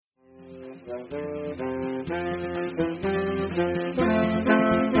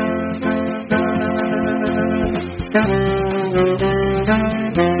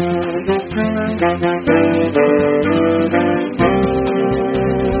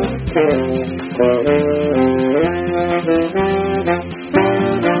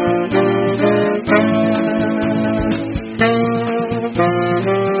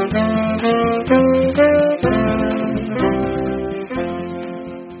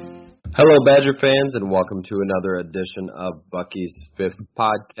Hello, Badger fans, and welcome to another edition of Bucky's Fifth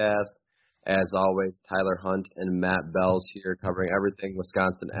Podcast. As always, Tyler Hunt and Matt Bells here covering everything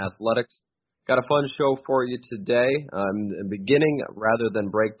Wisconsin athletics. Got a fun show for you today. In the beginning, rather than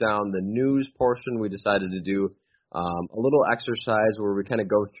break down the news portion, we decided to do a little exercise where we kind of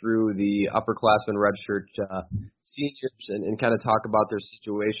go through the upperclassmen redshirt seniors and kind of talk about their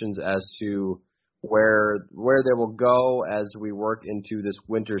situations as to where they will go as we work into this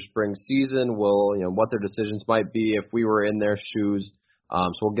winter-spring season. What their decisions might be if we were in their shoes.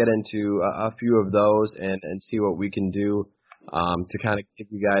 So we'll get into a few of those and see what we can do to kind of give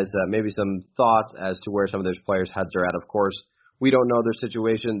you guys maybe some thoughts as to where some of those players' heads are at. Of course, we don't know their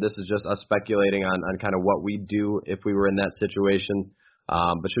situation. This is just us speculating on kind of what we do if we were in that situation.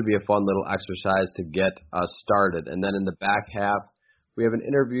 But should be a fun little exercise to get us started. And then in the back half, we have an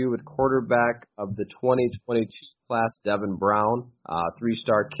interview with quarterback of the 2022 class, Devin Brown,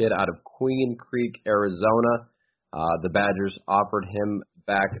 three-star kid out of Queen Creek, Arizona. The Badgers offered him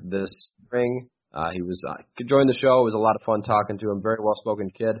back this spring. He joined the show. It was a lot of fun talking to him. Very well-spoken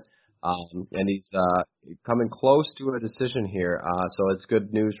kid, and he's coming close to a decision here. So it's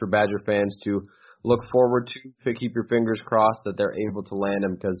good news for Badger fans to look forward to. Keep your fingers crossed that they're able to land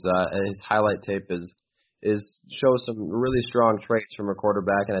him because his highlight tape shows some really strong traits from a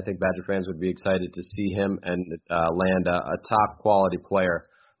quarterback, and I think Badger fans would be excited to see him and land a top quality player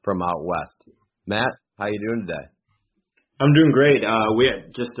from out west. Matt, how you doing today? I'm doing great. We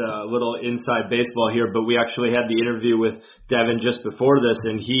had just a little inside baseball here, but we actually had the interview with Devin just before this,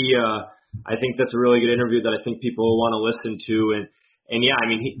 and I think that's a really good interview that I think people will want to listen to. And yeah, I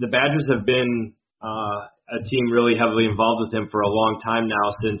mean, the Badgers have been a team really heavily involved with him for a long time now,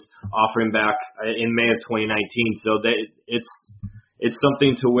 since offering back in May of 2019. So it's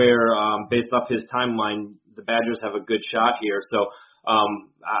something to where, based off his timeline, the Badgers have a good shot here. So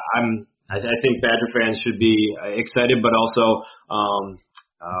I think Badger fans should be excited, but also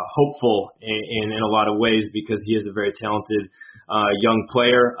hopeful in a lot of ways, because he is a very talented young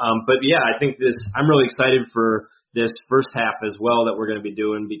player. But yeah, I think I'm really excited for this first half as well that we're going to be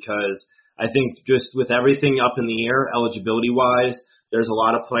doing, because I think just with everything up in the air, eligibility-wise, there's a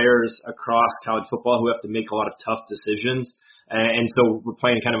lot of players across college football who have to make a lot of tough decisions. And so we're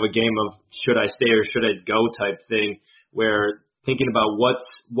playing kind of a game of should I stay or should I go type thing, where thinking about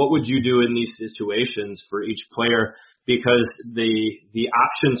what would you do in these situations for each player, because the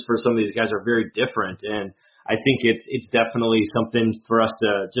options for some of these guys are very different. And I think it's definitely something for us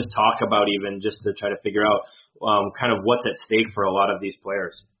to just talk about, even just to try to figure out kind of what's at stake for a lot of these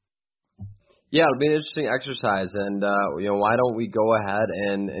players. Yeah, it'll be an interesting exercise, and why don't we go ahead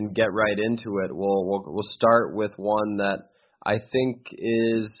and get right into it? We'll start with one that I think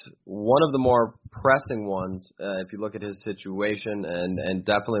is one of the more pressing ones if you look at his situation, and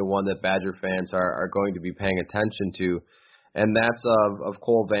definitely one that Badger fans are going to be paying attention to, and that's of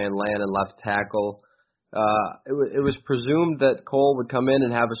Cole Van Lanen, left tackle. It was presumed that Cole would come in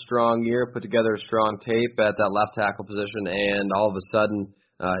and have a strong year, put together a strong tape at that left tackle position, and all of a sudden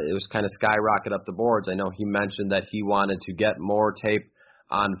it was kind of skyrocket up the boards. I know he mentioned that he wanted to get more tape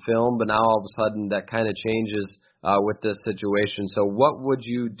on film, but now all of a sudden that kind of changes with this situation. So what would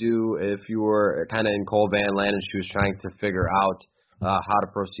you do if you were kind of in Cole Van Lanen's shoes trying to figure out how to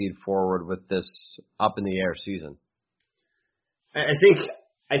proceed forward with this up-in-the-air season?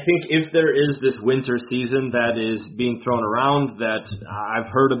 I think if there is this winter season that is being thrown around that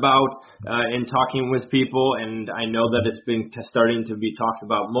I've heard about in talking with people, and I know that it's been starting to be talked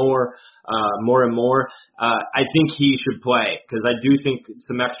about more and more, I think he should play, because I do think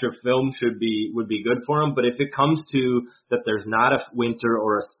some extra film would be good for him. But if it comes to that there's not a winter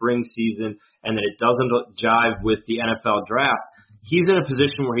or a spring season and that it doesn't jive with the NFL draft, he's in a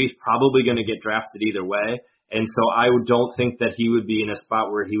position where he's probably going to get drafted either way. And so I don't think that he would be in a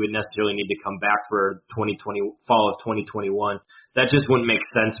spot where he would necessarily need to come back for fall of 2021. That just wouldn't make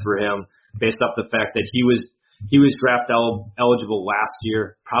sense for him based off the fact that he was draft eligible last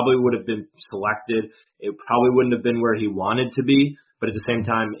year, probably would have been selected. It probably wouldn't have been where he wanted to be. But at the same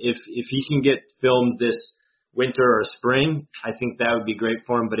time, if he can get filmed this winter or spring, I think that would be great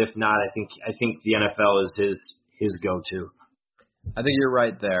for him. But if not, I think the NFL is his go-to. I think you're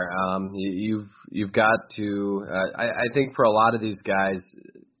right there. You've got to. I think for a lot of these guys,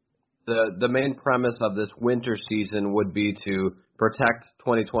 the main premise of this winter season would be to protect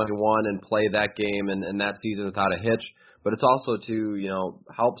 2021 and play that game and that season without a hitch. But it's also to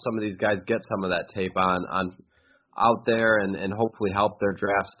help some of these guys get some of that tape on out there and hopefully help their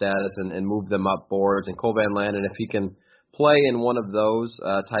draft status and move them up boards. And Cole Van Landen, if he can play in one of those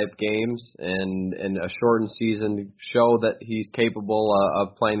type games and in a shortened season, show that he's capable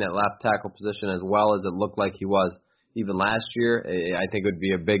of playing that left tackle position as well as it looked like he was even last year, I think it would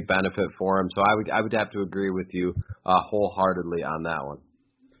be a big benefit for him. So I would have to agree with you wholeheartedly on that one.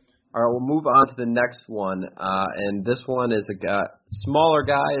 All right, we'll move on to the next one, and this one is a smaller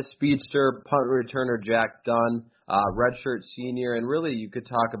guy, a speedster, punt returner Jack Dunn, redshirt senior, and really you could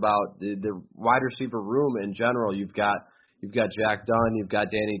talk about the wide receiver room in general. You've got Jack Dunn, you've got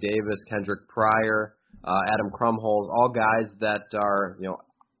Danny Davis, Kendrick Pryor, Adam Krumholz, all guys that are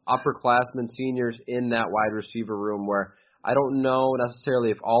upperclassmen, seniors in that wide receiver room where I don't know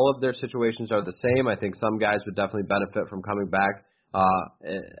necessarily if all of their situations are the same. I think some guys would definitely benefit from coming back,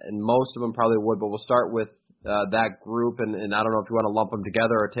 and most of them probably would, but we'll start with that group, and I don't know if you want to lump them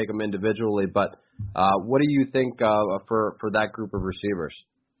together or take them individually, but what do you think for that group of receivers?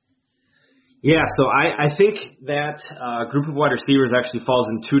 Yeah, so I think that group of wide receivers actually falls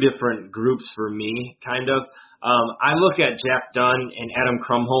in two different groups for me, kind of. I look at Jack Dunn and Adam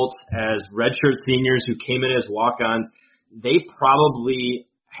Krumholz as redshirt seniors who came in as walk-ons. They probably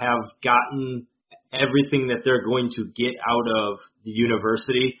have gotten everything that they're going to get out of the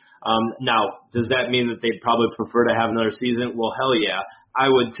university. Now, does that mean that they'd probably prefer to have another season? Well, hell yeah, I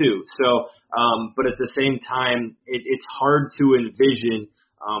would too. So, but at the same time, it's hard to envision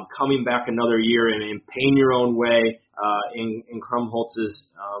coming back another year and paying your own way in Krumholz's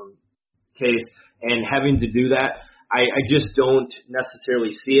case and having to do that. I just don't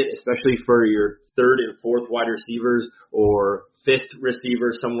necessarily see it, especially for your third and fourth wide receivers or fifth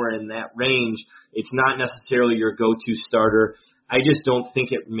receiver, somewhere in that range. It's not necessarily your go-to starter. I just don't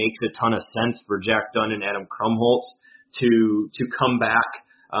think it makes a ton of sense for Jack Dunn and Adam Krumholz to come back.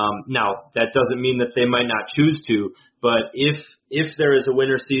 Now, that doesn't mean that they might not choose to, but if there is a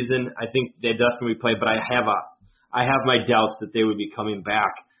winter season, I think they definitely play. But I have my doubts that they would be coming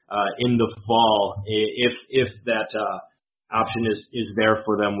back in the fall if that option is there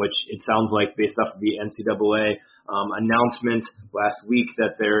for them, which it sounds like based off of the NCAA announcement last week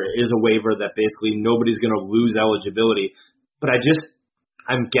that there is a waiver that basically nobody's going to lose eligibility. But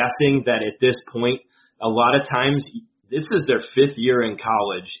I'm guessing that at this point, a lot of times this is their fifth year in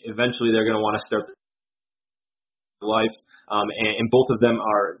college. Eventually they're going to want to start their life. And both of them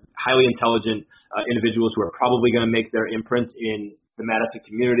are highly intelligent individuals who are probably going to make their imprint in the Madison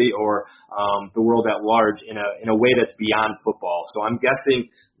community or the world at large in a way that's beyond football. So I'm guessing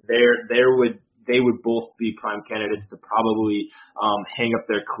they would both be prime candidates to probably hang up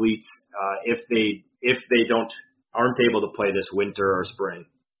their cleats if they aren't able to play this winter or spring.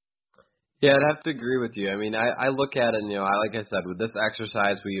 Yeah, I'd have to agree with you. I mean, I look at it, and like I said, with this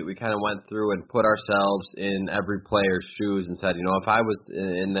exercise, we kind of went through and put ourselves in every player's shoes and said, if I was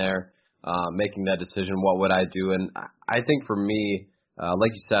in there making that decision, what would I do? And I think for me,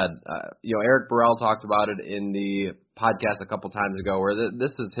 like you said, Eric Burrell talked about it in the podcast a couple times ago, where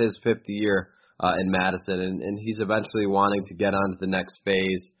this is his fifth year in Madison, and he's eventually wanting to get on to the next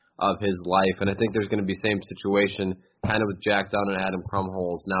phase of his life. And I think there's going to be same situation kind of with Jack Dunn and Adam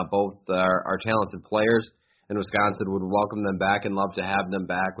Krumholz. Now, both are talented players, and Wisconsin would welcome them back and love to have them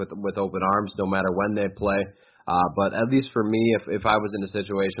back with open arms no matter when they play. But at least for me, if I was in a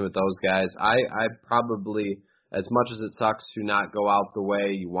situation with those guys, I probably, as much as it sucks to not go out the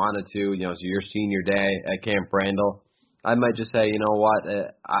way you wanted to, so your senior day at Camp Randall, I might just say, you know what,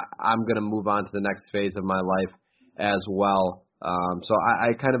 I'm going to move on to the next phase of my life as well. So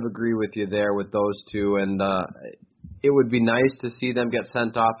I kind of agree with you there with those two, and it would be nice to see them get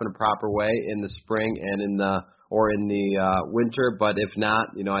sent off in a proper way in the spring and in the winter. But if not,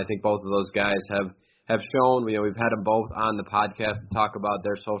 I think both of those guys have shown. We've had them both on the podcast to talk about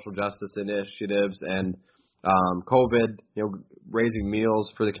their social justice initiatives and COVID, raising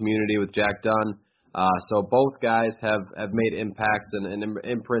meals for the community with Jack Dunn. So both guys have made impacts and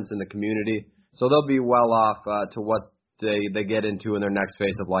imprints in the community. So they'll be well off to what they get into in their next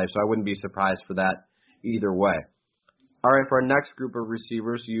phase of life. So I wouldn't be surprised for that either way. All right, for our next group of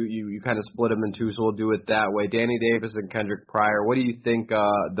receivers, you kind of split them in two, so we'll do it that way. Danny Davis and Kendrick Pryor, what do you think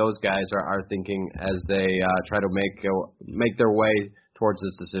those guys are thinking as they try to make their way towards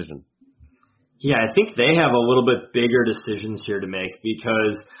this decision? Yeah, I think they have a little bit bigger decisions here to make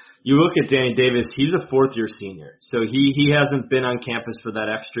because you look at Danny Davis, he's a fourth-year senior. So he hasn't been on campus for that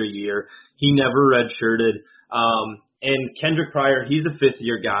extra year. He never redshirted. And Kendrick Pryor, he's a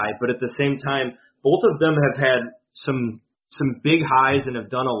fifth-year guy, but at the same time, both of them have had some big highs and have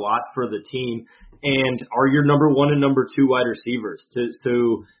done a lot for the team and are your number one and number two wide receivers.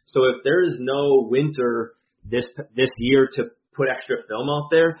 So if there is no Winter this year to put extra film out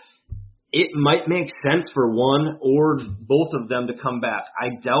there, it might make sense for one or both of them to come back. I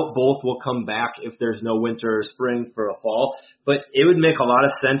doubt both will come back if there's no winter or spring for a fall, but it would make a lot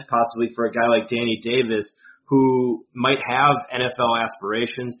of sense possibly for a guy like Danny Davis who might have NFL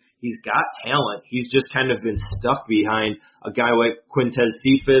aspirations. He's got talent. He's just kind of been stuck behind a guy like Quintez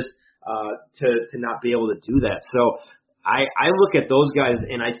Cephas to not be able to do that. So I look at those guys,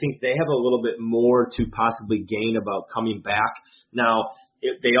 and I think they have a little bit more to possibly gain about coming back. Now,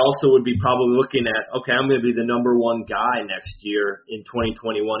 they also would be probably looking at, okay, I'm going to be the number one guy next year in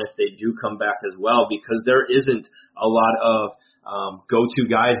 2021 if they do come back as well, because there isn't a lot of go-to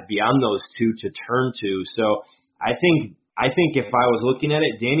guys beyond those two to turn to. So I think if I was looking at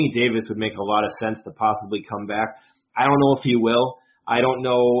it, Danny Davis would make a lot of sense to possibly come back. I don't know if he will. I don't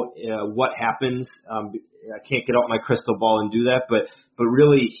know what happens. I can't get out my crystal ball and do that, but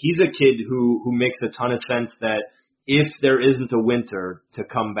really he's a kid who makes a ton of sense that if there isn't a winter to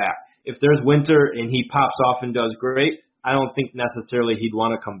come back. If there's winter and he pops off and does great, I don't think necessarily he'd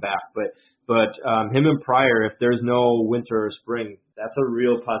want to come back. But him and Pryor, if there's no winter or spring, that's a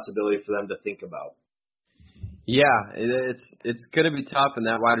real possibility for them to think about. Yeah, it's going to be tough, and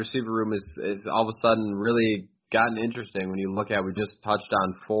that wide receiver room is all of a sudden really gotten interesting when you look at. We just touched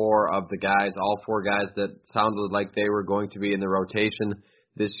on four of the guys, all four guys that sounded like they were going to be in the rotation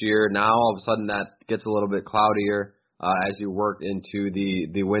this year. Now all of a sudden that gets a little bit cloudier as you work into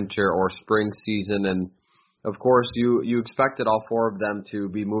the winter or spring season, and of course you expected all four of them to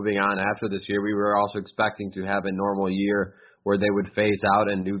be moving on after this year. We were also expecting to have a normal year where they would phase out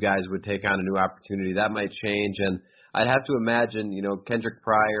and new guys would take on a new opportunity. That might change, and I'd have to imagine, Kendrick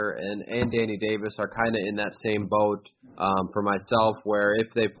Pryor and Danny Davis are kind of in that same boat for myself, where if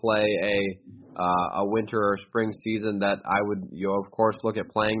they play a winter or spring season, that I would, of course, look at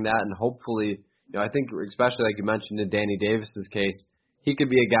playing that, and hopefully, I think especially like you mentioned in Danny Davis's case, he could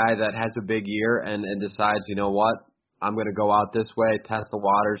be a guy that has a big year and decides, you know what, I'm going to go out this way, test the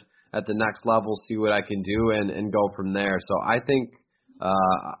waters at the next level, see what I can do, and go from there. So I think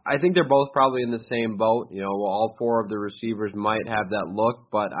they're both probably in the same boat. All four of the receivers might have that look,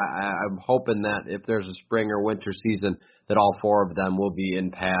 but I'm hoping that if there's a spring or winter season, that all four of them will be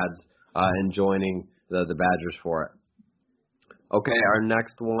in pads and joining the Badgers for it. Okay, our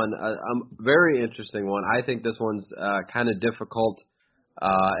next one, a very interesting one. I think this one's kind of difficult,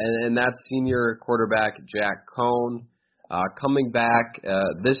 and that's senior quarterback Jack Coan. Coming back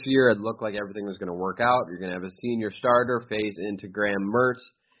this year, it looked like everything was going to work out. You're going to have a senior starter phase into Graham Mertz.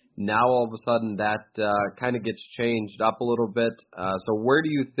 Now, all of a sudden, that kind of gets changed up a little bit. So where do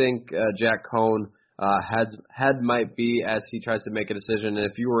you think Jack Coan head might be as he tries to make a decision? And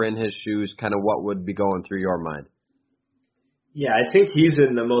if you were in his shoes, kind of what would be going through your mind? Yeah, I think he's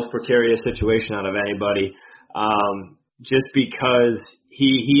in the most precarious situation out of anybody, just because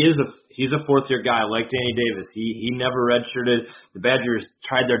he's a fourth-year guy like Danny Davis. He never redshirted. The Badgers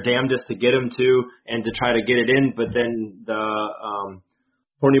tried their damnedest to get him to and to try to get it in, but then the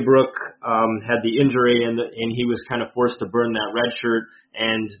Hornibrook had the injury and he was kind of forced to burn that red shirt,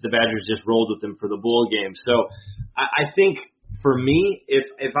 and the Badgers just rolled with him for the bowl game. So I think for me,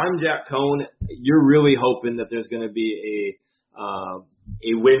 if I'm Jack Coan, you're really hoping that there's going to be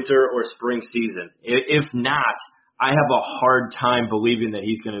a winter or spring season. If not, I have a hard time believing that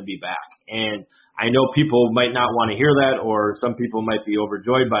he's going to be back. And I know people might not want to hear that, or some people might be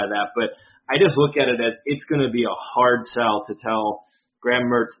overjoyed by that, but I just look at it as it's going to be a hard sell to tell Graham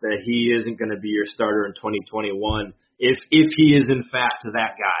Mertz that he isn't going to be your starter in 2021 if he is in fact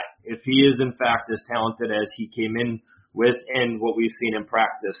that guy, if he is in fact as talented as he came in with and what we've seen in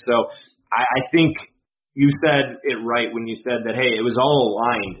practice. So I think you said it right when you said that, hey, it was all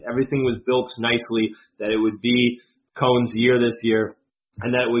aligned. Everything was built nicely, that it would be Coan's year this year,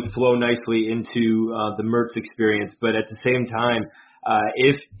 and that it would flow nicely into the Mertz experience. But at the same time,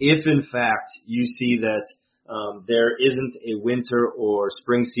 if in fact you see that there isn't a winter or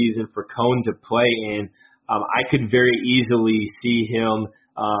spring season for Coan to play in, I could very easily see him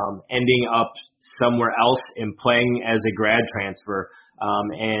ending up somewhere else and playing as a grad transfer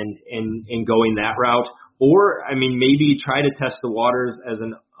and going that route. Or, I mean, maybe try to test the waters as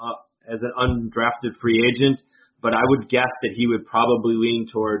an undrafted free agent, but I would guess that he would probably lean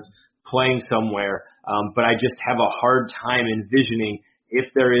towards playing somewhere. But I just have a hard time envisioning if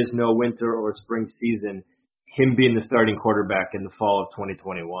there is no winter or spring season, him being the starting quarterback in the fall of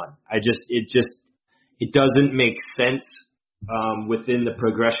 2021. It doesn't make sense within the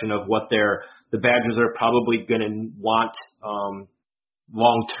progression of what the Badgers are probably going to want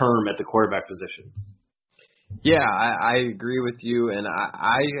long term at the quarterback position. Yeah, I agree with you, and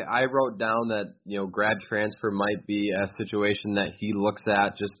I wrote down that grad transfer might be a situation that he looks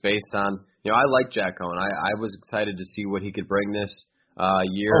at just based on I like Jack Coan. I was excited to see what he could bring this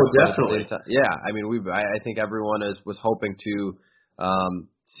year. Oh, definitely. Yeah, I mean I think everyone was hoping to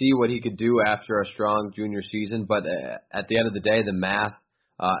see what he could do after a strong junior season, but at the end of the day, the math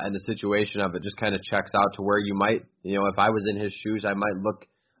and the situation of it just kind of checks out to where you might if I was in his shoes, I might look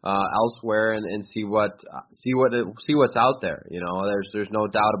elsewhere and see what's out there. There's no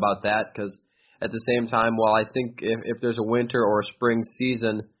doubt about that, because at the same time, while I think if there's a winter or a spring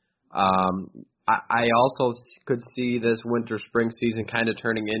season, I also could see this winter spring season kind of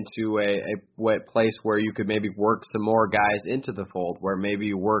turning into a place where you could maybe work some more guys into the fold, where maybe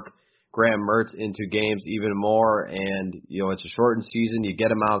you work Graham Mertz into games even more, and it's a shortened season, you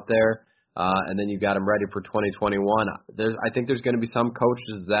get him out there. And then you got them ready for 2021. I think there's going to be some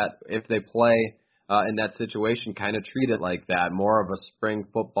coaches that, if they play in that situation, kind of treat it like that, more of a spring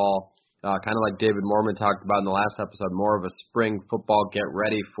football, kind of like David Mormon talked about in the last episode, more of a spring football get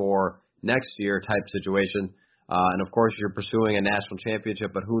ready for next year type situation. And of course, you're pursuing a national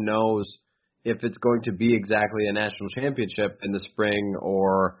championship, but who knows if it's going to be exactly a national championship in the spring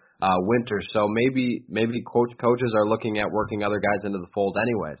or winter. So maybe coaches are looking at working other guys into the fold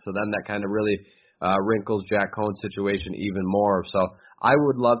anyway. So then that kind of really wrinkles Jack Coan's situation even more. So I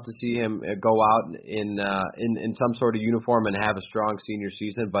would love to see him go out in some sort of uniform and have a strong senior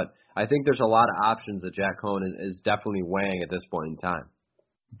season. But I think there's a lot of options that Jack Coan is definitely weighing at this point in time.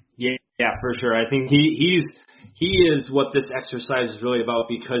 Yeah, for sure. I think he is what this exercise is really about,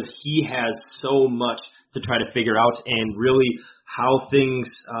 because he has so much to try to figure out, and really how things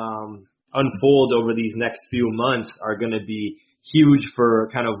unfold over these next few months are going to be huge for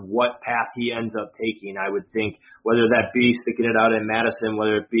kind of what path he ends up taking. I would think, whether that be sticking it out in Madison,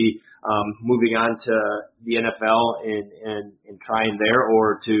 whether it be moving on to the NFL and trying there,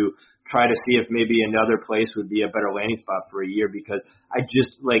 or to try to see if maybe another place would be a better landing spot for a year. Because I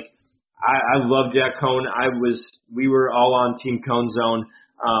love Jack Coan. We were all on Team Coan Zone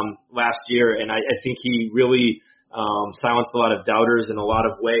last year, and I think he really silenced a lot of doubters in a lot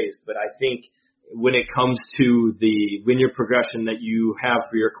of ways. But I think when it comes to the linear progression that you have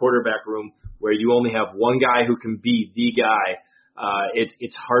for your quarterback room, where you only have one guy who can be the guy,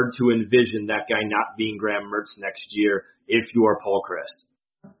 it's hard to envision that guy not being Graham Mertz next year if you are Paul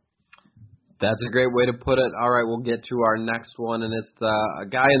Chryst. That's a great way to put it. All right, we'll get to our next one, and it's a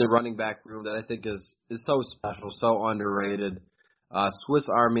guy in the running back room that I think is so special, so underrated. Swiss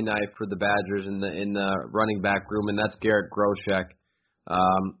Army knife for the Badgers in the running back room, and that's Garrett Groshek.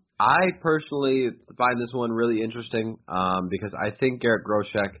 I personally find this one really interesting because I think Garrett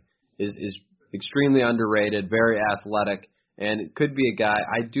Groshek is extremely underrated, very athletic, and it could be a guy.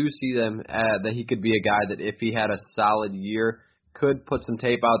 I do see that he could be a guy that if he had a solid year, could put some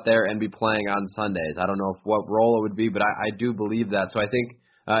tape out there and be playing on Sundays. I don't know what role it would be, but I do believe that. So I think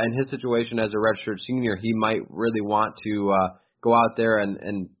in his situation as a redshirt senior, he might really want to go out there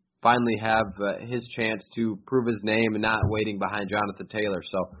and finally have his chance to prove his name and not waiting behind Jonathan Taylor.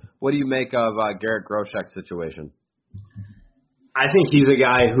 So what do you make of Garrett Groshek's situation? I think he's a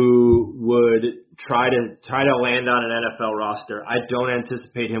guy who would try to land on an NFL roster. I don't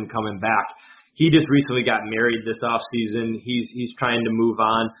anticipate him coming back. He just recently got married this offseason. He's trying to move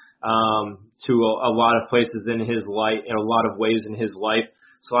on to a lot of places in his life, in a lot of ways in his life.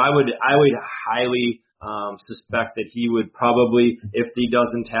 So I would highly suspect that he would probably, if he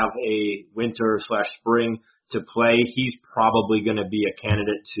doesn't have a winter/spring to play, he's probably going to be a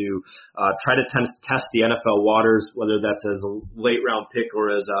candidate to try to test the NFL waters, whether that's as a late round pick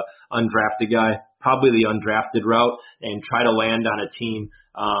or as a undrafted guy, probably the undrafted route, and try to land on a team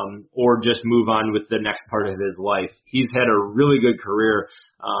or just move on with the next part of his life. He's had a really good career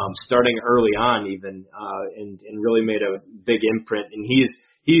starting early on even and really made a big imprint. And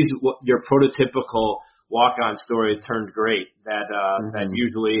he's your prototypical walk-on story turned great that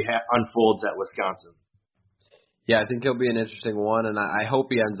usually unfolds at Wisconsin. Yeah, I think he'll be an interesting one, and I hope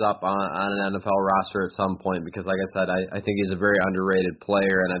he ends up on an NFL roster at some point because, like I said, I think he's a very underrated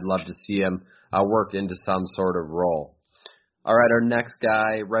player, and I'd love to see him work into some sort of role. All right, our next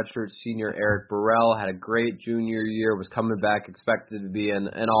guy, redshirt senior Eric Burrell, had a great junior year, was coming back, expected to be an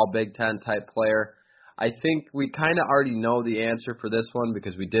all Big Ten type player. I think we kind of already know the answer for this one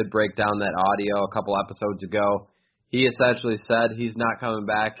because we did break down that audio a couple episodes ago. he essentially said he's not coming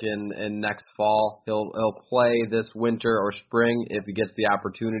back in next fall. He'll play this winter or spring if he gets the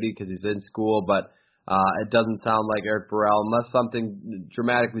opportunity because he's in school. But it doesn't sound like Eric Burrell, unless something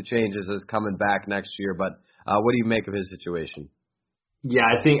dramatically changes, is coming back next year. But what do you make of his situation? Yeah,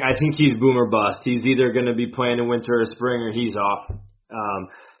 I think he's boom or bust. He's either going to be playing in winter or spring, or he's off.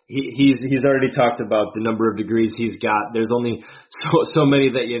 He's already talked about the number of degrees he's got. There's only so many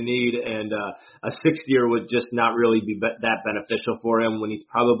that you need, and a sixth year would just not really be that beneficial for him when he's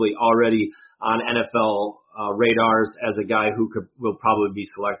probably already on NFL radars as a guy who will probably be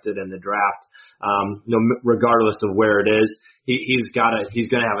selected in the draft. Regardless of where it is, he's going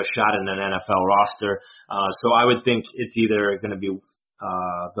to have a shot in an NFL roster. So I would think it's either going to be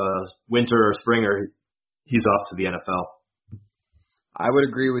the winter or spring, or he's off to the NFL. I would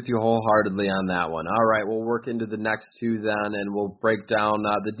agree with you wholeheartedly on that one. All right, we'll work into the next two then, and we'll break down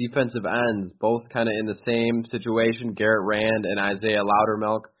the defensive ends, both kind of in the same situation, Garrett Rand and Isaiah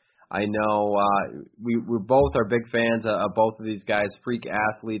Loudermilk. I know we both are big fans of both of these guys, freak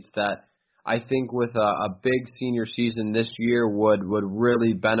athletes that I think with a big senior season this year would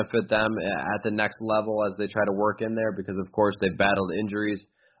really benefit them at the next level as they try to work in there because, of course, they've battled injuries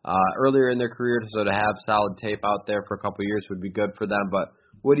earlier in their career, so to have solid tape out there for a couple of years would be good for them. But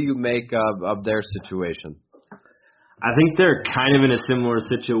what do you make of their situation? I think they're kind of in a similar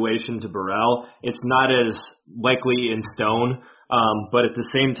situation to Burrell. It's not as likely in stone, but at the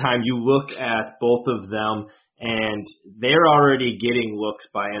same time, you look at both of them, and they're already getting looks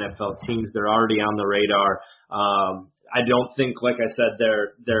by NFL teams. They're already on the radar. I don't think, like I said,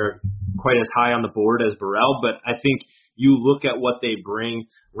 they're quite as high on the board as Burrell, but I think you look at what they bring.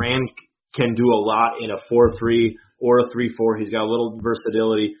 Rand can do a lot in a 4-3 or a 3-4. He's got a little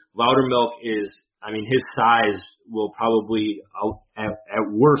versatility. Loudermilk his size will probably, at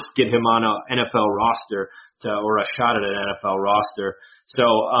worst, get him on an NFL roster or a shot at an NFL roster. So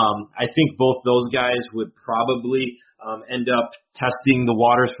I think both those guys would probably end up testing the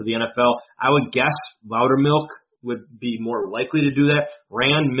waters for the NFL. I would guess Loudermilk would be more likely to do that.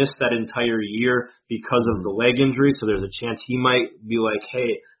 Rand missed that entire year because of the leg injury, so there's a chance he might be like,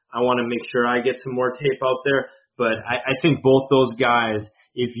 hey, I want to make sure I get some more tape out there. But I think both those guys,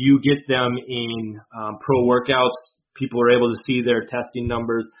 if you get them in pro workouts, people are able to see their testing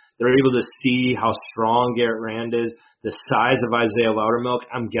numbers. They're able to see how strong Garrett Rand is, the size of Isaiah Loudermilk.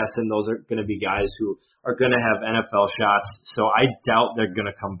 I'm guessing those are going to be guys who are going to have NFL shots. So I doubt they're going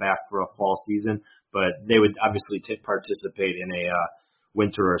to come back for a fall season, but they would obviously participate in a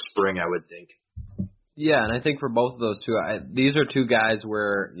winter or spring, I would think. Yeah, and I think for both of those two, these are two guys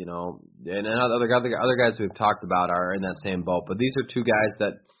where, and other guys we've talked about are in that same boat, but these are two guys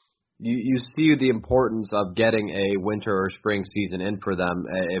that you see the importance of getting a winter or spring season in for them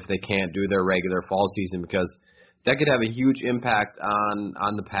if they can't do their regular fall season, because that could have a huge impact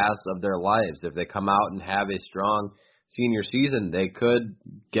on the paths of their lives. If they come out and have a strong senior season, they could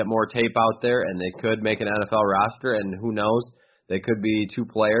get more tape out there and they could make an NFL roster, and who knows, they could be two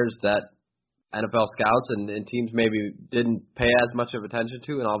players that NFL scouts and teams maybe didn't pay as much of attention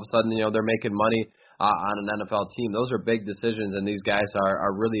to, and all of a sudden, they're making money on an NFL team. Those are big decisions, and these guys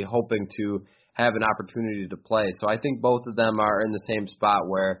are really hoping to have an opportunity to play. So I think both of them are in the same spot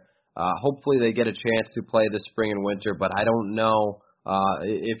where hopefully they get a chance to play this spring and winter, but I don't know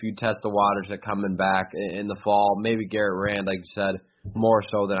if you test the waters at coming back in the fall. Maybe Garrett Rand, like you said, more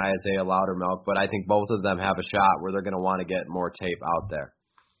so than Isaiah Loudermilk, but I think both of them have a shot where they're going to want to get more tape out there.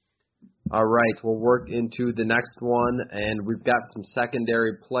 All right, we'll work into the next one, and we've got some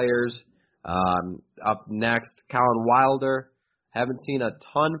secondary players. Up next, Colin Wilder. Haven't seen a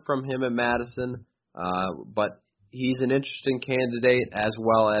ton from him at Madison, but he's an interesting candidate, as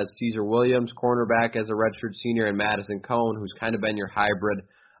well as Caesar Williams, cornerback as a redshirt senior, and Madison Cone, who's kind of been your hybrid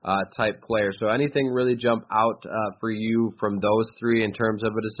type player. So anything really jump out for you from those three in terms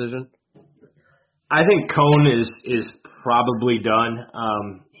of a decision? I think Cone is probably done.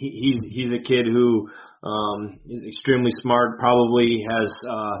 He's a kid who is extremely smart, probably has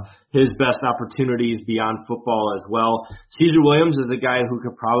his best opportunities beyond football as well. Caesar Williams is a guy who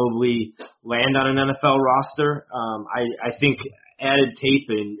could probably land on an NFL roster. I think added tape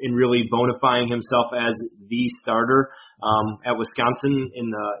and really bonifying himself as the starter at Wisconsin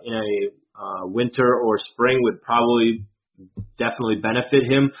in a winter or spring would probably definitely benefit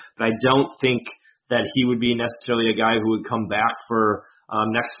him, but I don't think that he would be necessarily a guy who would come back for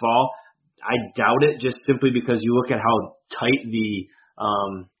next fall. I doubt it, just simply because you look at how tight the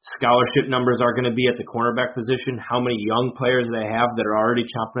scholarship numbers are going to be at the cornerback position, how many young players they have that are already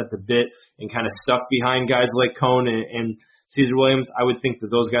chomping at the bit and kind of stuck behind guys like Cone and Caesar Williams. I would think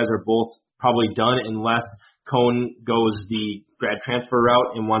that those guys are both probably done unless Cone goes the grad transfer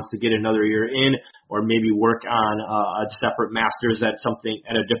route and wants to get another year in, or maybe work on a separate master's at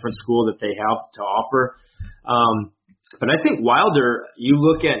a different school that they have to offer. But I think Wilder, you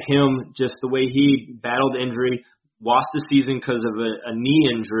look at him, just the way he battled injury, lost the season because of a knee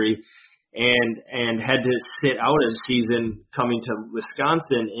injury, and had to sit out a season coming to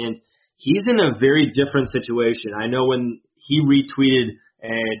Wisconsin, and he's in a very different situation. I know when he retweeted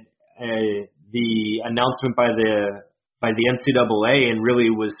the announcement by the NCAA and really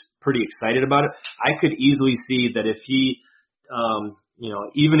was pretty excited about it, I could easily see that if he,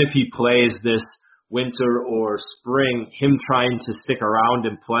 even if he plays this winter or spring, him trying to stick around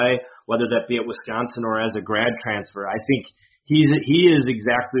and play, whether that be at Wisconsin or as a grad transfer, I think he is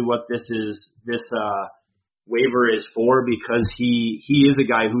exactly what this waiver is for, because he is a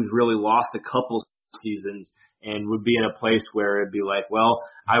guy who's really lost a couple seasons and would be in a place where it'd be like, well,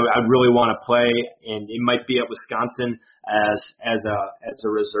 I really want to play, and it might be at Wisconsin as a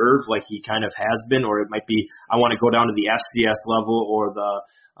reserve, like he kind of has been, or it might be I want to go down to the FCS level or the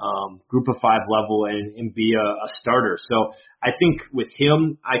Group of 5 level and be a starter. So I think with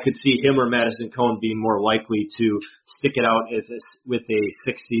him, I could see him or Madison Cone being more likely to stick it out with a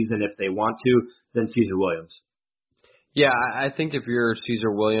sixth season if they want to than Caesar Williams. Yeah, I think if you're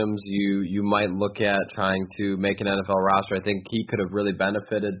Caesar Williams, you might look at trying to make an NFL roster. I think he could have really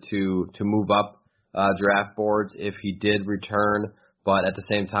benefited to move up draft boards if he did return. But at the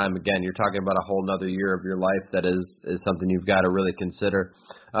same time, again, you're talking about a whole nother year of your life that is something you've got to really consider.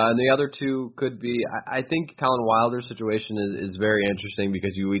 And the other two could be, I think Colin Wilder's situation is very interesting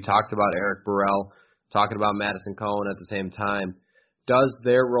because we talked about Eric Burrell, talking about Madison Cone at the same time. Does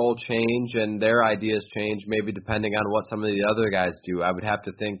their role change and their ideas change, maybe depending on what some of the other guys do? I would have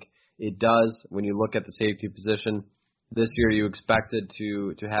to think it does when you look at the safety position. This year you expected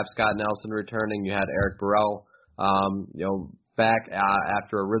to have Scott Nelson returning. You had Eric Burrell, back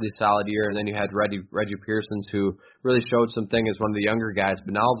after a really solid year, and then you had Reggie Pearsons, who really showed something as one of the younger guys.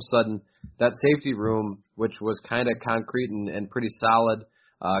 But now all of a sudden, that safety room, which was kind of concrete and pretty solid,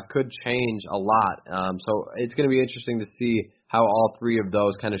 could change a lot. So it's going to be interesting to see how all three of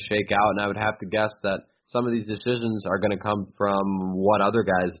those kind of shake out, and I would have to guess that some of these decisions are going to come from what other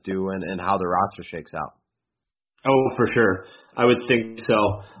guys do and how the roster shakes out. Oh, for sure. I would think so.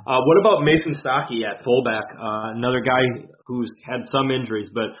 What about Mason Stockey at fullback? Another guy who's had some injuries,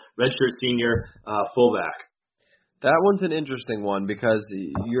 but redshirt senior fullback. That one's an interesting one because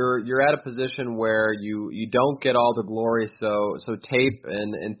you're at a position where you don't get all the glory, so tape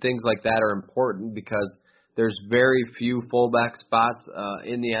and things like that are important because there's very few fullback spots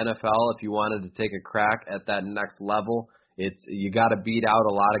in the NFL. If you wanted to take a crack at that next level, you got to beat out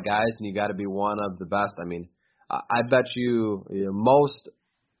a lot of guys and you got to be one of the best. I mean, I bet most.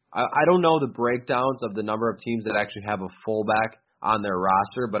 I don't know the breakdowns of the number of teams that actually have a fullback on their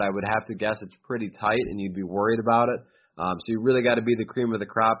roster, but I would have to guess it's pretty tight, and you'd be worried about it. So you really got to be the cream of the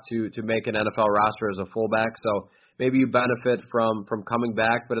crop to make an NFL roster as a fullback. So maybe you benefit from coming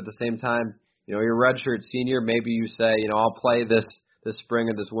back, but at the same time, you're a redshirt senior. Maybe you say, I'll play this spring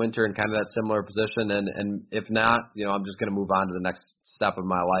or this winter in kind of that similar position, and if not, I'm just going to move on to the next step of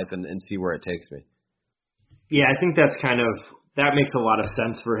my life and see where it takes me. Yeah, I think that makes a lot of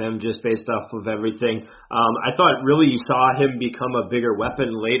sense for him just based off of everything. I thought really you saw him become a bigger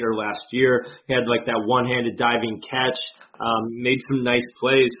weapon later last year. He had like that one-handed diving catch, made some nice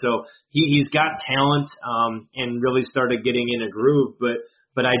plays. So he's got talent and really started getting in a groove.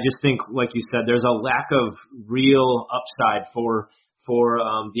 But I just think, like you said, there's a lack of real upside for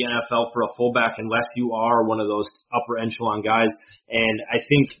the NFL for a fullback unless you are one of those upper echelon guys. And I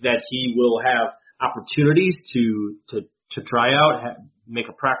think that he will have opportunities to try out, make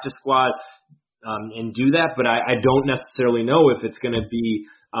a practice squad, and do that. But I don't necessarily know if it's going to be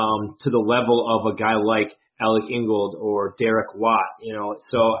to the level of a guy like Alec Ingold or Derek Watt.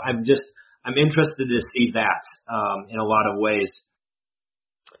 So I'm interested to see that in a lot of ways.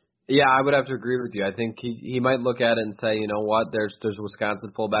 Yeah, I would have to agree with you. I think he might look at it and say, you know what, there's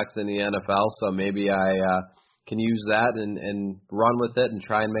Wisconsin fullbacks in the NFL, so maybe I can use that and run with it and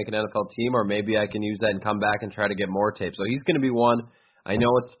try and make an NFL team, or maybe I can use that and come back and try to get more tape. So he's going to be one. I know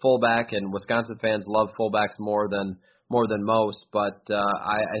it's fullback, and Wisconsin fans love fullbacks more than most, but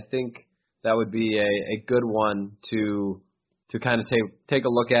I think that would be a good one to kind of take a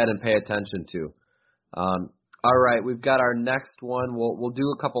look at and pay attention to. All right, we've got our next one. We'll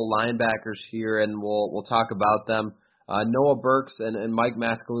do a couple linebackers here, and we'll talk about them. Noah Burks and Mike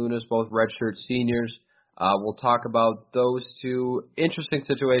Mascalunas, both redshirt seniors. We'll talk about those two. Interesting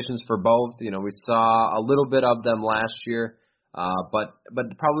situations for both. We saw a little bit of them last year, but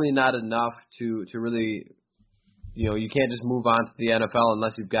probably not enough to really you can't just move on to the NFL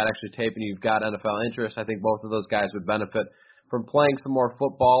unless you've got actually tape and you've got NFL interest. I think both of those guys would benefit from playing some more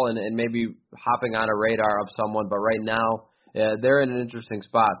football and maybe hopping on a radar of someone. But right now, they're in an interesting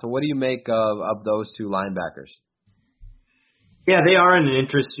spot. So what do you make of those two linebackers? Yeah, they are in an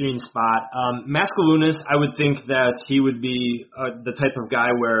interesting spot. Mascalunas, I would think that he would be the type of guy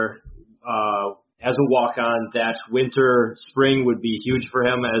where as a walk-on, that winter, spring would be huge for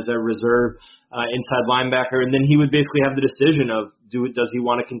him as a reserve inside linebacker. And then he would basically have the decision of does he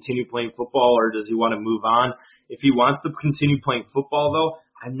want to continue playing football or does he want to move on? If he wants to continue playing football, though,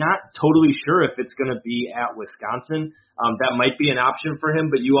 I'm not totally sure if it's going to be at Wisconsin. That might be an option for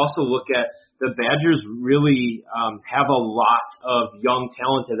him, but you also look at the Badgers really have a lot of young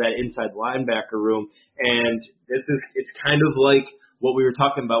talent in that inside linebacker room. And it's kind of like what we were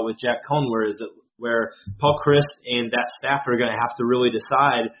talking about with Jack Cohn, where Paul Chryst and that staff are going to have to really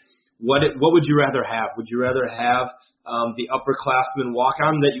decide what would you rather have? Would you rather have the upperclassman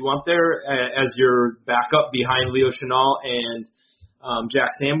walk-on that you want there as your backup behind Leo Chenal and Jack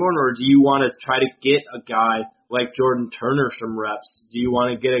Sanborn, or do you want to try to get a guy like Jordan Turner some reps? Do you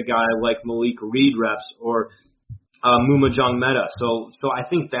want to get a guy like Malik Reed reps or Muma Jong Meta? So I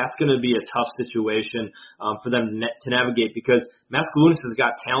think that's going to be a tough situation for them to navigate because Mascalunas has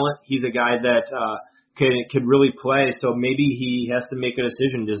got talent. He's a guy that could really play. So maybe he has to make a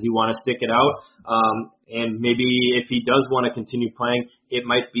decision. Does he want to stick it out? And maybe if he does want to continue playing, it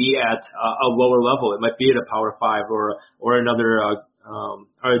might be at a lower level. It might be at a Power 5 or another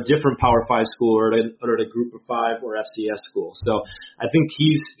or a different Power 5 school or at a Group of 5 or FCS school. So I think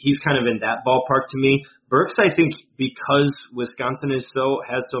he's kind of in that ballpark to me. Burks, I think, because Wisconsin has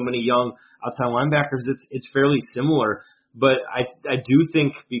so many young outside linebackers, it's fairly similar. But I do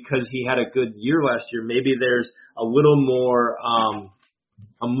think because he had a good year last year, maybe there's a little more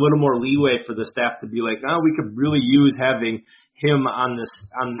leeway for the staff to be like, we could really use having him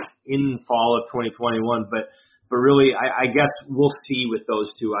in fall of 2021. But really, I guess we'll see with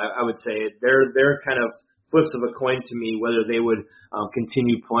those two. I would say they're kind of flips of a coin to me whether they would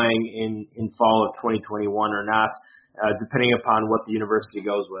continue playing in fall of 2021 or not, depending upon what the university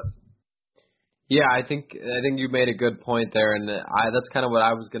goes with. Yeah, I think you made a good point there, and that's kind of what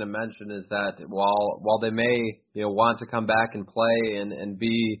I was going to mention is that while they may want to come back and play and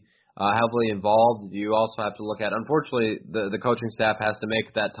be heavily involved, you also have to look at, unfortunately, the coaching staff has to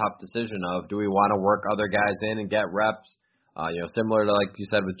make that tough decision of do we want to work other guys in and get reps, similar to like you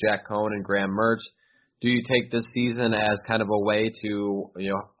said with Jack Cohn and Graham Mertz. Do you take this season as kind of a way to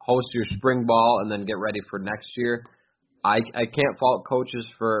host your spring ball and then get ready for next year? I can't fault coaches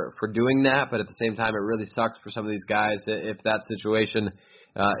for doing that, but at the same time, it really sucks for some of these guys if that situation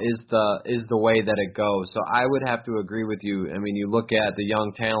is the way that it goes. So I would have to agree with you. I mean, you look at the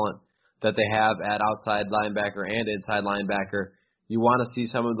young talent that they have at outside linebacker and inside linebacker. You want to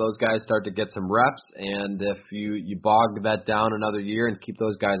see some of those guys start to get some reps, and if you bog that down another year and keep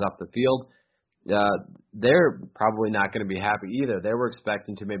those guys off the field, they're probably not going to be happy either. They were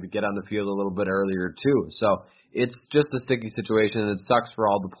expecting to maybe get on the field a little bit earlier too. So it's just a sticky situation, and it sucks for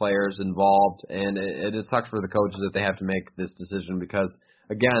all the players involved, and it sucks for the coaches that they have to make this decision because,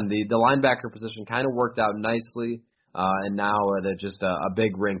 again, the linebacker position kind of worked out nicely, and now there's just a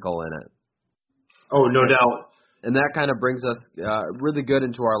big wrinkle in it. Oh, no doubt. And that kind of brings us really good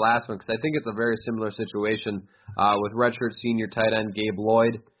into our last one because I think it's a very similar situation with redshirt senior tight end Gabe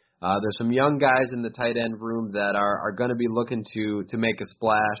Lloyd. There's some young guys in the tight end room that are going to be looking to make a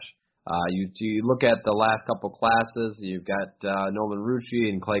splash. You look at the last couple classes, you've got Nolan Rucci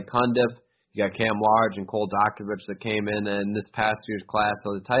and Clay Cundiff. You got Cam Large and Cole Dokovich that came in this past year's class.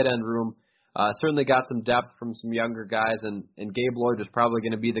 So the tight end room certainly got some depth from some younger guys, and Gabe Lloyd is probably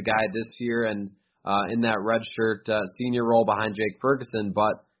going to be the guy this year and in that redshirt senior role behind Jake Ferguson.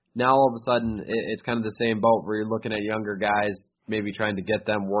 But now all of a sudden it's kind of the same boat where you're looking at younger guys, maybe trying to get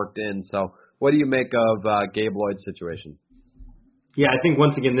them worked in. So what do you make of Gabe Lloyd's situation? Yeah, I think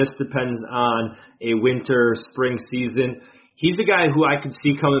once again, this depends on a winter, spring season. He's a guy who I could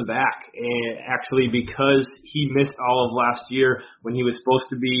see coming back, and actually because he missed all of last year when he was supposed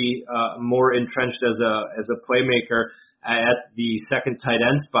to be more entrenched as a playmaker at the second tight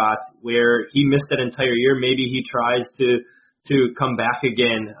end spot, where he missed that entire year. Maybe he tries to come back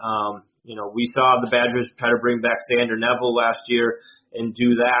again. We saw the Badgers try to bring back Xander Neville last year and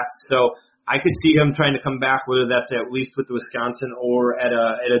do that. So I could see him trying to come back, whether that's at least with Wisconsin or at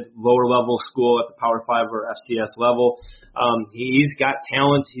a lower level school at the Power 5 or FCS level. He's got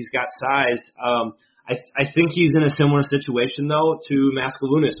talent. He's got size. I think he's in a similar situation, though, to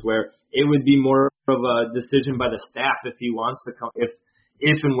Mascalunas, where it would be more of a decision by the staff if he wants to come, if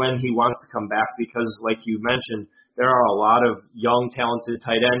if and when he wants to come back, because like you mentioned, there are a lot of young, talented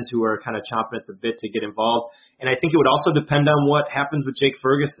tight ends who are kind of chomping at the bit to get involved. And I think it would also depend on what happens with Jake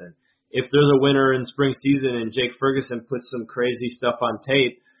Ferguson. If there's a winner in spring season and Jake Ferguson puts some crazy stuff on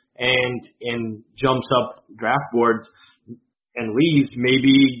tape and jumps up draft boards and leaves,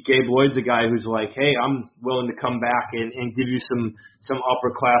 maybe Gabe Lloyd's a guy who's like, hey, I'm willing to come back and give you some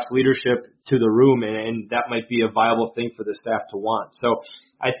upper class leadership to the room, and that might be a viable thing for the staff to want. So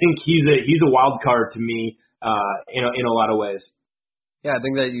I think he's a wild card to me in a lot of ways. Yeah, I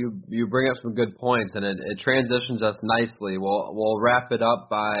think that you bring up some good points, and it transitions us nicely. We'll wrap it up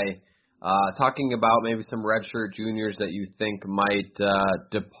by talking about maybe some redshirt juniors that you think might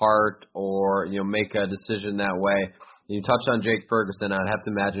depart or make a decision that way. You touched on Jake Ferguson. I'd have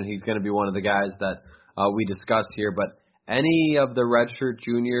to imagine he's going to be one of the guys that we discussed here. But any of the redshirt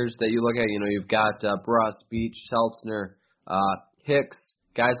juniors that you look at, you've got Bruss, Beach, Seltzner, Hicks,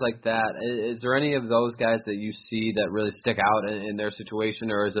 guys like that. Is there any of those guys that you see that really stick out in their situation,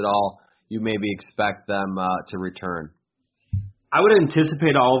 or is it all you maybe expect them to return? I would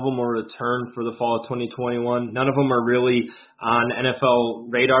anticipate all of them will return for the fall of 2021. None of them are really on NFL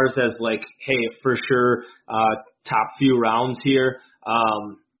radars as like, hey, for sure, top few rounds here.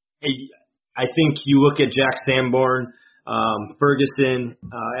 I think you look at Jack Sanborn, Ferguson,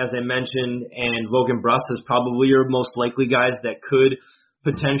 as I mentioned, and Logan Bruss is probably your most likely guys that could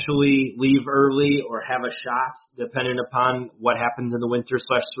potentially leave early or have a shot, depending upon what happens in the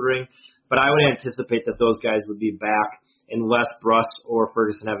winter/spring. But I would anticipate that those guys would be back unless Bruss or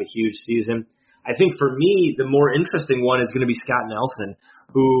Ferguson have a huge season. I think for me, the more interesting one is going to be Scott Nelson,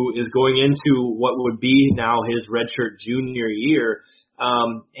 who is going into what would be now his redshirt junior year.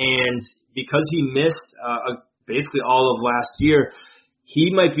 And because he missed basically all of last year,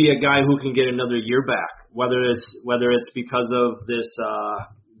 he might be a guy who can get another year back, whether it's because of this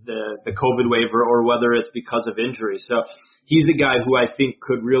the COVID waiver or whether it's because of injury. So he's a guy who I think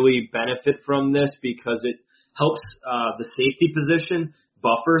could really benefit from this because it helps the safety position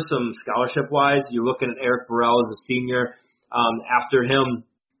buffer some scholarship-wise. You're looking at Eric Burrell as a senior. After him,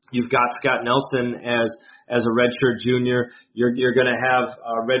 you've got Scott Nelson as a redshirt junior. You're going to have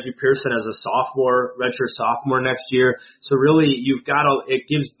Reggie Pearson as a redshirt sophomore next year. So really, it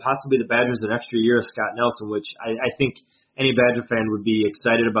gives possibly the Badgers an extra year of Scott Nelson, which I think any Badger fan would be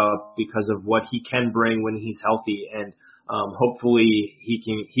excited about because of what he can bring when he's healthy, and hopefully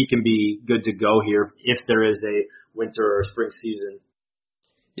he can be good to go here if there is a winter or spring season.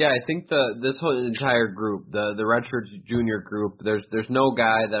 Yeah, I think this whole entire group, the redshirt junior group, there's no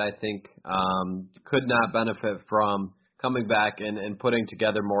guy that I think could not benefit from coming back and putting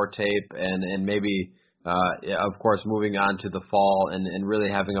together more tape and maybe, of course, moving on to the fall and really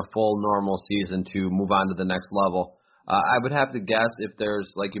having a full normal season to move on to the next level. I would have to guess if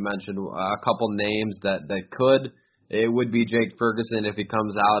there's, like you mentioned, a couple names that could. It would be Jake Ferguson if he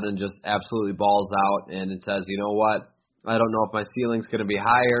comes out and just absolutely balls out and it says, you know what, I don't know if my ceiling's going to be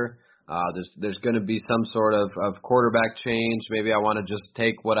higher. There's going to be some sort of quarterback change. Maybe I want to just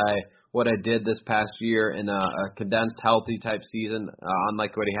take what I did this past year in a condensed, healthy type season,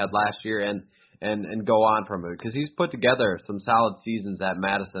 unlike what he had last year, and go on from it. Because he's put together some solid seasons at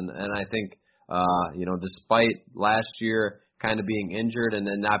Madison, and I think despite last year kind of being injured and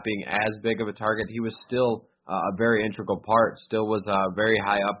then not being as big of a target, he was still a very integral part, still was very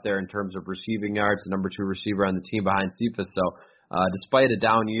high up there in terms of receiving yards, the number 2 receiver on the team behind Cephas. So despite a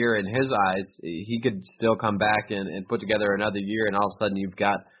down year in his eyes, he could still come back and put together another year, and all of a sudden you've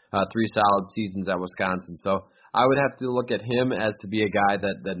got 3 solid seasons at Wisconsin. So I would have to look at him as to be a guy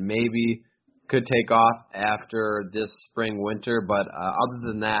that maybe could take off after this spring, winter. But other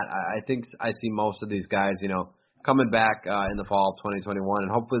than that, I think I see most of these guys, coming back in the fall of 2021, and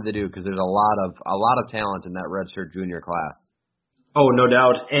hopefully they do, because there's a lot of talent in that redshirt junior class. Oh, no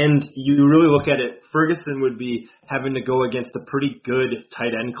doubt. And you really look at it, Ferguson would be having to go against a pretty good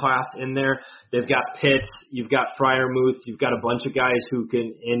tight end class in there. They've got Pitts, you've got Freiermuth, you've got a bunch of guys who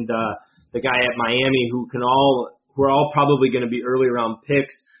can, and the guy at Miami who are all probably going to be early round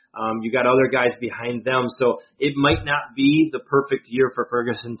picks. You got other guys behind them, so it might not be the perfect year for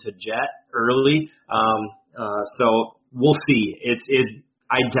Ferguson to jet early. So we'll see.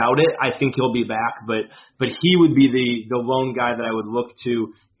 I doubt it. I think he'll be back, but he would be the lone guy that I would look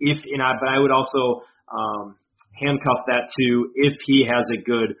to but I would also handcuff that to if he has a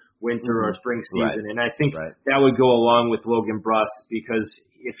good winter or spring season. Right. And I think that would go along with Logan Bruss, because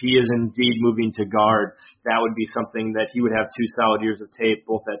if he is indeed moving to guard, that would be something that he would have 2 solid years of tape,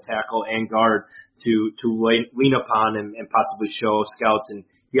 both at tackle and guard, to lean upon and possibly show scouts. And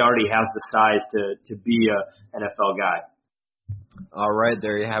he already has the size to be a NFL guy. All right,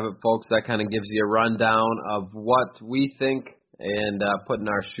 there you have it, folks. That kind of gives you a rundown of what we think and putting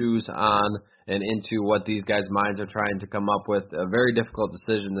our shoes on and into what these guys' minds are trying to come up with. A very difficult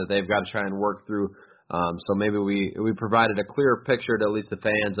decision that they've got to try and work through. So maybe we provided a clearer picture to at least the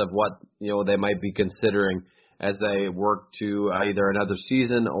fans of what they might be considering as they work to either another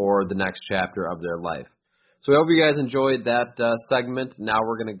season or the next chapter of their life. So I hope you guys enjoyed that segment. Now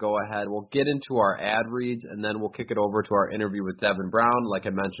we're going to go ahead. We'll get into our ad reads, and then we'll kick it over to our interview with Devin Brown. Like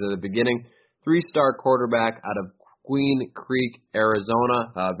I mentioned at the beginning, 3-star quarterback out of Queen Creek,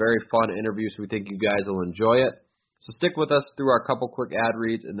 Arizona. Very fun interview, so we think you guys will enjoy it. So stick with us through our couple quick ad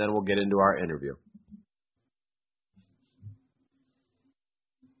reads, and then we'll get into our interview.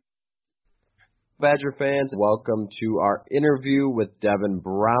 Badger fans, welcome to our interview with Devin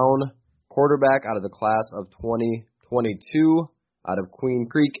Brown, quarterback out of the class of 2022 out of Queen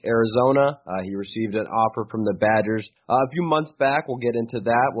Creek, Arizona. He received an offer from the Badgers a few months back. We'll get into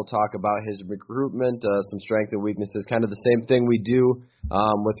that. We'll talk about his recruitment, some strengths and weaknesses, kind of the same thing we do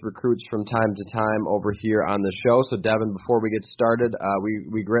with recruits from time to time over here on the show. So, Devin, before we get started,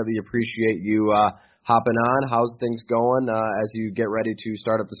 we greatly appreciate you hopping on. How's things going as you get ready to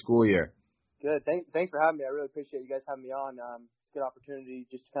start up the school year? Good. Thanks for having me. I really appreciate you guys having me on. It's a good opportunity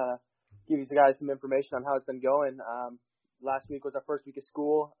just to kind of give you guys some information on how it's been going. Last week was our first week of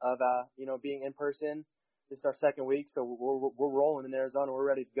school of being in person. This is our second week, so we're rolling in Arizona. We're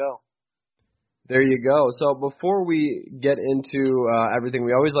ready to go. There you go. So before we get into everything,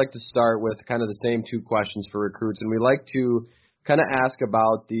 we always like to start with kind of the same two questions for recruits, and we like to kind of ask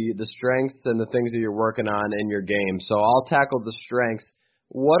about the strengths and the things that you're working on in your game. So I'll tackle the strengths.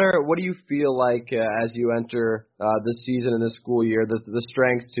 What do you feel like as you enter this season and this school year, the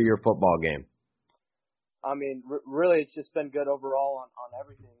strengths to your football game? I mean, really, it's just been good overall on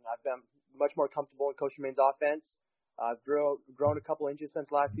everything. I've been much more comfortable in Coach Tremaine's offense. I've grown a couple inches since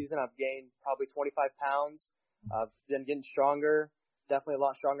last season. I've gained probably 25 pounds. I've been getting stronger, definitely a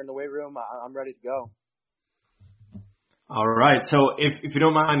lot stronger in the weight room. I'm ready to go. All right. So if you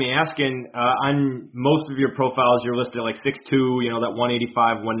don't mind me asking, on most of your profiles, you're listed at like 6'2", that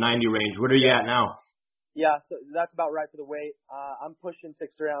 185, 190 range. What are you at now? Yeah, so that's about right for the weight. I'm pushing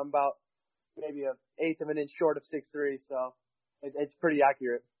 6'3". I'm about maybe an eighth of an inch short of 6'3", so it's pretty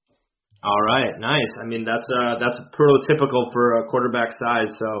accurate. All right, nice. I mean, that's prototypical for a quarterback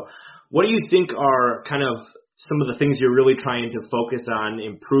size. So what do you think are kind of some of the things you're really trying to focus on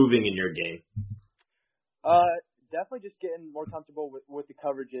improving in your game? Definitely just getting more comfortable with the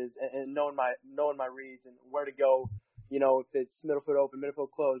coverages and knowing my reads and where to go. If it's middle foot open, middle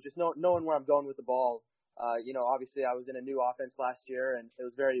foot closed, just knowing where I'm going with the ball. Obviously I was in a new offense last year and it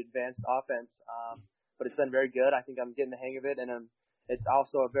was very advanced offense, but it's been very good. I think I'm getting the hang of it, and it's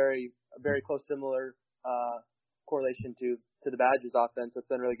also a very close similar correlation to the Badgers offense.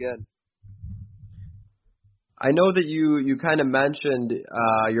 It's been really good. I know that you kind of mentioned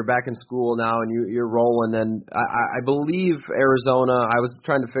you're back in school now and you're rolling, and I believe Arizona, I was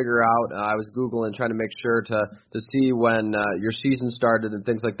trying to figure out, I was Googling trying to make sure to see when your season started and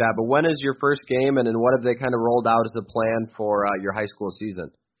things like that, but when is your first game, and what have they kind of rolled out as a plan for your high school season?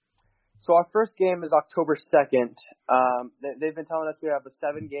 So our first game is October 2nd. They've been telling us we have a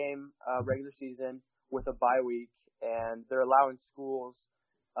 7-game regular season with a bye week, and they're allowing schools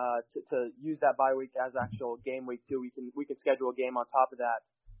to use that bye week as actual game week too. We can schedule a game on top of that.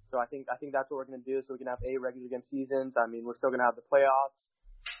 So I think that's what we're going to do. So we can have 8 regular game seasons. I mean, we're still going to have the playoffs.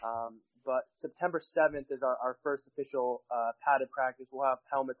 But September 7th is our first official padded practice. We'll have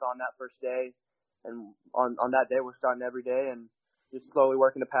helmets on that first day, and on that day we're starting every day and just slowly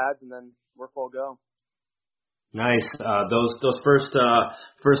working the pads, and then we're full go. Nice. Those first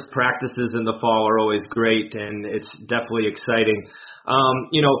practices in the fall are always great, and it's definitely exciting.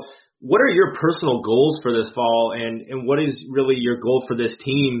 What are your personal goals for this fall, and what is really your goal for this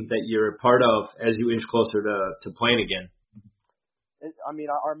team that you're a part of as you inch closer to playing again? I mean,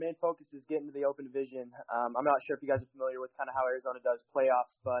 our main focus is getting to the Open Division. I'm not sure if you guys are familiar with kind of how Arizona does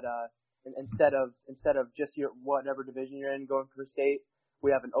playoffs, but instead of just whatever division you're in going for state, we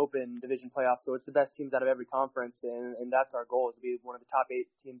have an open division playoff. So it's the best teams out of every conference, and that's our goal, is to be one of the top 8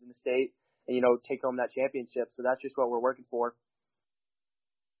 teams in the state and, take home that championship. So that's just what we're working for.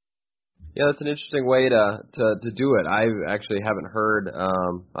 Yeah, that's an interesting way to do it. I actually haven't heard.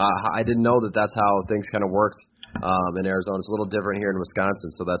 I didn't know that that's how things kind of worked in Arizona. It's a little different here in Wisconsin,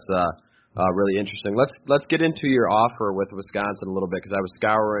 so that's really interesting. Let's get into your offer with Wisconsin a little bit, because I was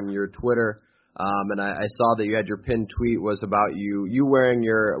scouring your Twitter. And I saw that you had your pinned tweet was about you wearing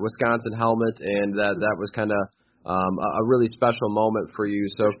your Wisconsin helmet, and that was kind of a really special moment for you.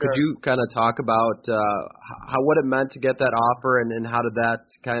 So For sure. could you kind of talk about what it meant to get that offer and how did that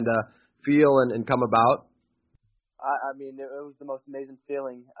kind of feel and come about? I mean, it was the most amazing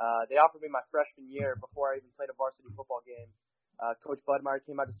feeling. They offered me my freshman year before I even played a varsity football game. Coach Budmeyer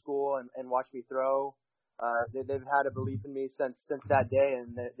came out to school and watched me throw. They've had a belief in me since that day,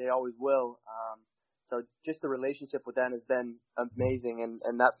 and they always will. So just the relationship with them has been amazing,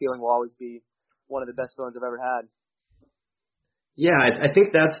 and that feeling will always be one of the best feelings I've ever had. Yeah, I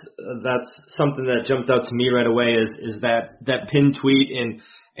think that's something that jumped out to me right away is that pinned tweet, and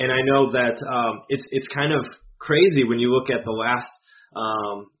I know that it's kind of crazy when you look at the last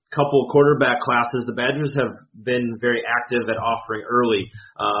couple quarterback classes. The Badgers have been very active at offering early.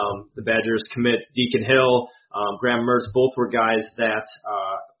 The Badgers commit Deacon Hill, Graham Mertz, both were guys that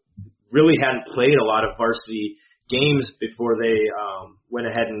really hadn't played a lot of varsity games before they went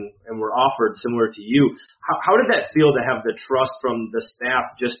ahead and were offered, similar to you. How did that feel to have the trust from the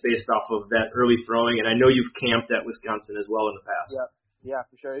staff just based off of that early throwing? And I know you've camped at Wisconsin as well in the past. Yeah,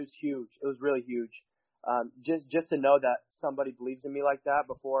 for sure. It was huge. It was really huge. Just to know that somebody believes in me like that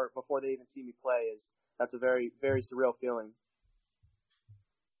before they even see me play that's a very, very surreal feeling.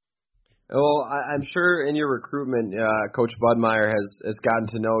 Well, I'm sure in your recruitment, Coach Budmeyer has gotten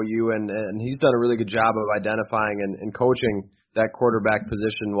to know you, and he's done a really good job of identifying and coaching that quarterback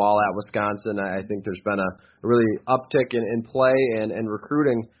position while at Wisconsin. I think there's been a really uptick in play and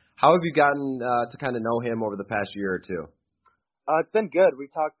recruiting. How have you gotten to kind of know him over the past year or two? It's been good. We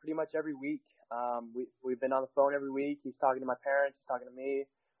talk pretty much every week. We've been on the phone every week. He's talking to my parents. He's talking to me.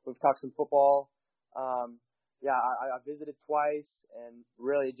 We've talked some football. I visited twice, and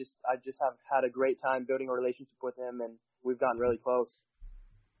really I just have had a great time building a relationship with him, and we've gotten really close.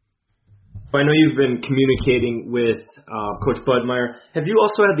 I know you've been communicating with Coach Budmeyer. Have you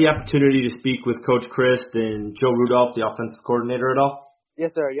also had the opportunity to speak with Coach Christ and Joe Rudolph, the offensive coordinator, at all?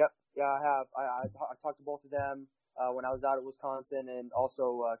 Yes, sir. Yep. Yeah, I have. I talked to both of them when I was out at Wisconsin, and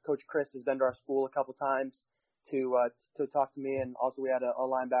also Coach Christ has been to our school a couple times to talk to me, and also we had a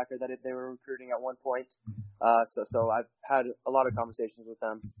linebacker that they were recruiting at one point. So I've had a lot of conversations with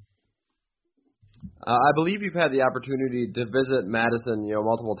them. I believe you've had the opportunity to visit Madison,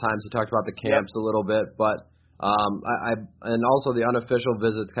 multiple times. You talked about the camps a little bit, but and also the unofficial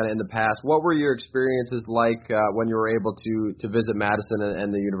visits kind of in the past. What were your experiences like when you were able to visit Madison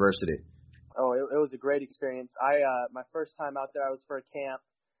and the university? Oh, it was a great experience. My first time out there, I was for a camp,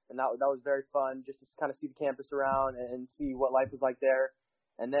 and that was very fun, just to kind of see the campus around and see what life was like there.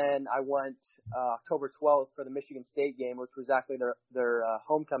 And then I went October 12th for the Michigan State game, which was actually their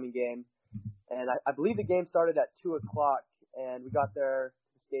homecoming game. And I believe the game started at 2 o'clock, and we got there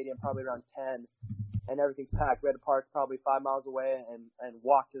to the stadium probably around 10, and everything's packed. We had to park probably 5 miles away and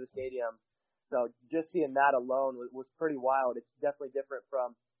walk to the stadium. So just seeing that alone was pretty wild. It's definitely different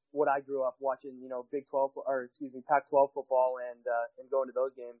from what I grew up watching, Pac-12 football and going to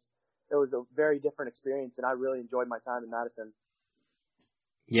those games. It was a very different experience, and I really enjoyed my time in Madison.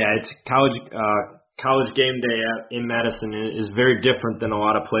 Yeah, it's college game day in Madison is very different than a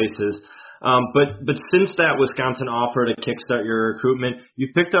lot of places. But since that Wisconsin offer to kickstart your recruitment,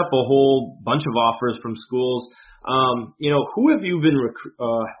 you've picked up a whole bunch of offers from schools. Who have you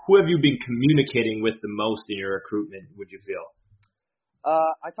been communicating with the most in your recruitment, would you feel?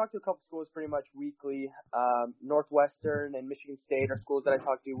 I talk to a couple schools pretty much weekly. Northwestern and Michigan State are schools that I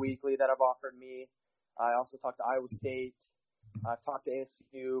talk to weekly that have offered me. I also talk to Iowa State. I've talked to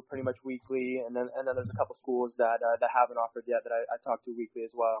ASU pretty much weekly, and then there's a couple schools that haven't offered yet that I talk to weekly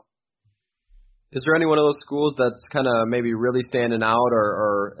as well. Is there any one of those schools that's kind of maybe really standing out,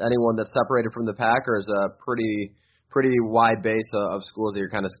 or anyone that's separated from the pack, or is a pretty wide base of schools that you're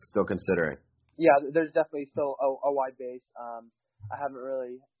kind of still considering? Yeah, there's definitely still a wide base. I haven't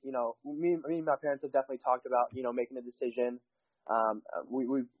really, me and my parents have definitely talked about, making a decision.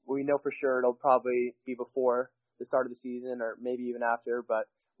 We know for sure it'll probably be before the start of the season, or maybe even after, but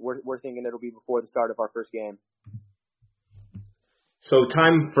we're thinking it'll be before the start of our first game. So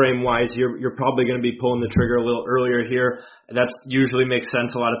time frame wise, you're probably going to be pulling the trigger a little earlier here. That usually makes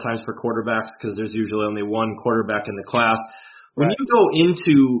sense a lot of times for quarterbacks because there's usually only one quarterback in the class. When you go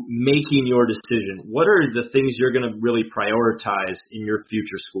into making your decision, what are the things you're going to really prioritize in your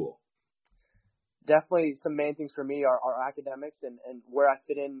future school? Definitely some main things for me are academics and where I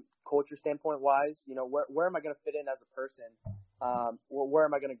fit in culture standpoint wise. Where am I going to fit in as a person? Where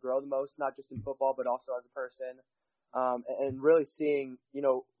am I going to grow the most, not just in football, but also as a person? And really seeing,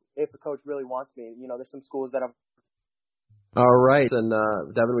 if a coach really wants me. There's some schools that have. All right. And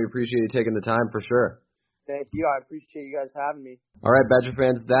Devin, we appreciate you taking the time for sure. Thank you. I appreciate you guys having me. All right, Badger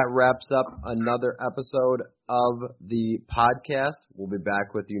fans, that wraps up another episode of the podcast. We'll be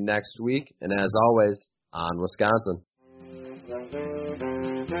back with you next week. And as always, on Wisconsin.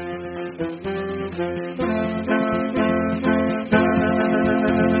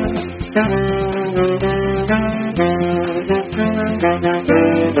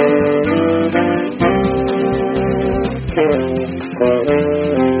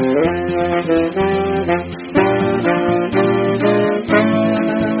 Thank you.